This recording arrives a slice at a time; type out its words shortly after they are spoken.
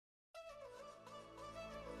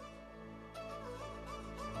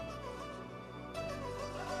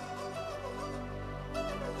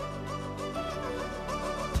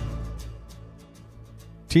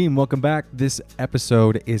Team, welcome back. This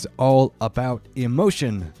episode is all about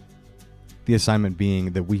emotion. The assignment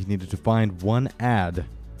being that we needed to find one ad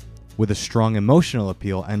with a strong emotional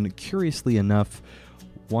appeal, and curiously enough,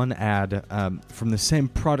 one ad from the same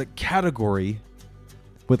product category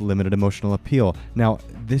with limited emotional appeal. Now,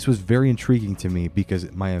 this was very intriguing to me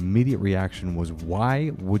because my immediate reaction was,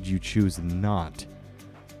 why would you choose not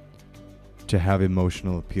to have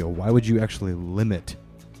emotional appeal? Why would you actually limit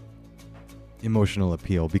emotional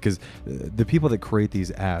appeal? Because the people that create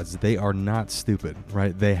these ads, they are not stupid,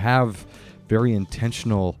 right? They have very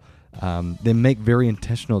intentional, they make very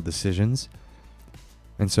intentional decisions.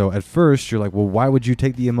 And so at first you're like, well, why would you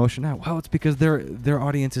take the emotion out? Well, it's because their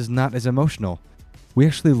audience is not as emotional. We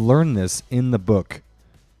actually learn this in the book.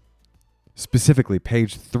 Specifically,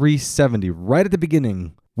 page 370, right at the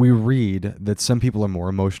beginning, we read that some people are more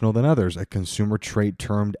emotional than others, a consumer trait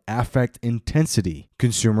termed affect intensity.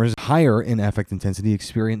 Consumers higher in affect intensity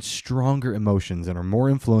experience stronger emotions and are more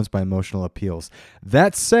influenced by emotional appeals.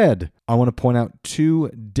 That said, I want to point out two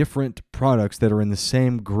different products that are in the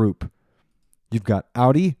same group. You've got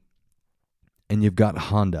Audi and you've got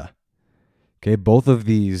Honda. Okay, both of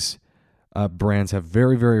these brands have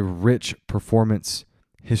very, very rich performance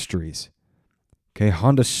histories. Okay,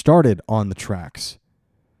 Honda started on the tracks.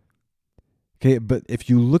 Okay, but if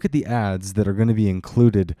you look at the ads that are going to be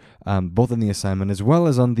included, both in the assignment as well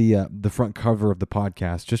as on the front cover of the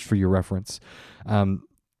podcast, just for your reference,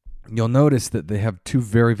 you'll notice that they have two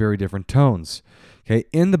very, very different tones. Okay,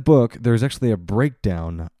 in the book, there's actually a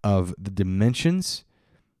breakdown of the dimensions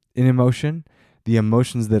in emotion, the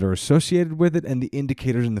emotions that are associated with it, and the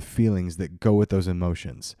indicators and the feelings that go with those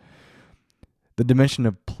emotions. The dimension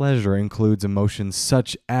of pleasure includes emotions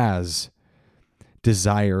such as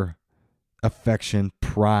desire, affection,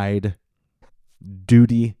 pride,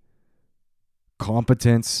 duty,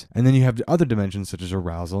 competence, and then you have other dimensions such as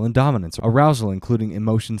arousal and dominance. Arousal including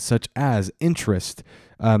emotions such as interest,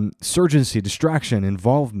 urgency, distraction,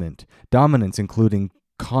 involvement. Dominance including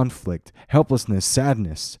conflict, helplessness,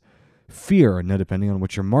 sadness, fear. Now, depending on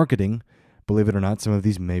what you're marketing, believe it or not, some of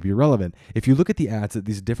these may be relevant. If you look at the ads that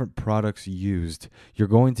these different products used, you're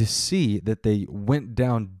going to see that they went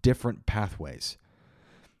down different pathways.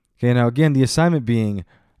 Okay, now again, the assignment being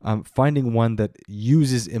finding one that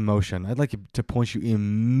uses emotion. I'd like to point you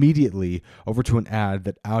immediately over to an ad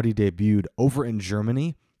that Audi debuted over in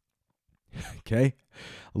Germany. Okay,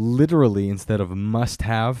 literally instead of must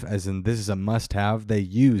have, as in this is a must have, they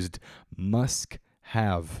used Musk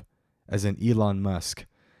have, as in Elon Musk.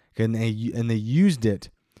 Okay, and they used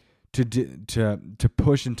it to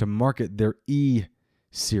push and to market their E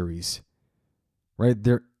series, right?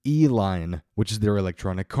 Their E line, which is their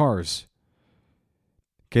electronic cars.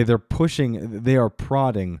 Okay, they're pushing, they are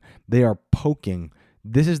prodding, they are poking.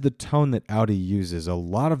 This is the tone that Audi uses. A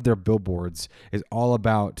lot of their billboards is all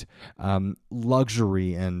about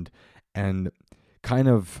luxury and kind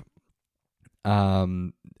of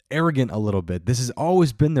arrogant a little bit. This has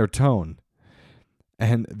always been their tone.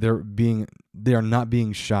 And they are not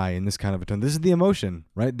being shy in this kind of a tone. This is the emotion,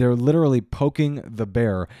 right? They're literally poking the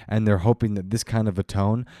bear, and they're hoping that this kind of a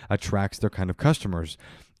tone attracts their kind of customers.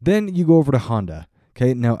 Then you go over to Honda.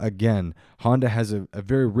 Okay, now again, Honda has a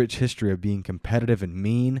very rich history of being competitive and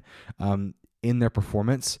mean in their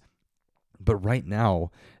performance. But right now,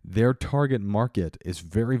 their target market is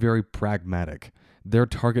very, very pragmatic. Their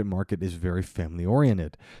target market is very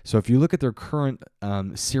family-oriented. So if you look at their current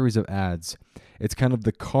series of ads, it's kind of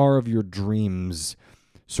the car of your dreams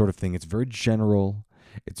sort of thing. It's very general.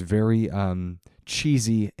 It's very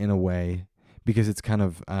cheesy in a way because it's kind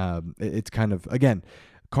of again,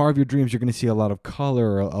 car of your dreams. You're going to see a lot of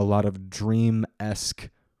color, a lot of dream-esque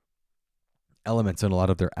elements in a lot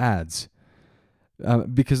of their ads.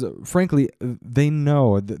 Because frankly, they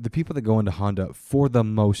know the people that go into Honda, for the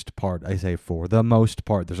most part, I say for the most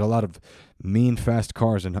part, there's a lot of mean, fast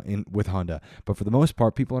cars with Honda, but for the most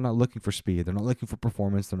part, people are not looking for speed. They're not looking for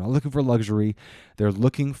performance. They're not looking for luxury. They're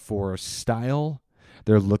looking for style.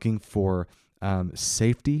 They're looking for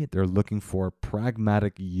safety. They're looking for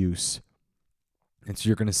pragmatic use. And so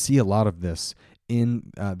you're going to see a lot of this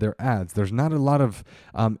in their ads. There's not a lot of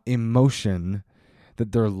emotion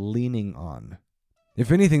that they're leaning on. If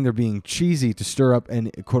anything, they're being cheesy to stir up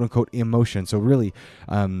an quote-unquote emotion. So really,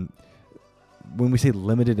 when we say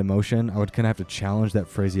limited emotion, I would kind of have to challenge that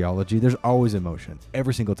phraseology. There's always emotion,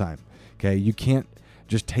 every single time. Okay, you can't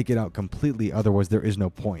just take it out completely, otherwise there is no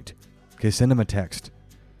point. Okay, send them a text.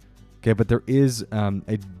 Okay, but there is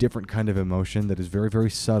a different kind of emotion that is very, very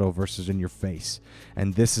subtle versus in your face.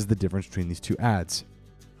 And this is the difference between these two ads.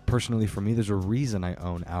 Personally, for me, there's a reason I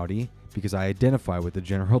own Audi, because I identify with the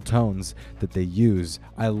general tones that they use.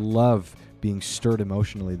 I love being stirred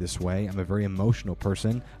emotionally this way. I'm a very emotional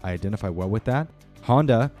person. I identify well with that.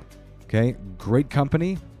 Honda, okay, great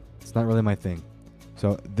company. It's not really my thing.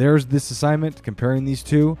 So there's this assignment comparing these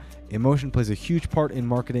two. Emotion plays a huge part in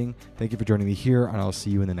marketing. Thank you for joining me here, and I'll see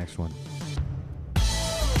you in the next one.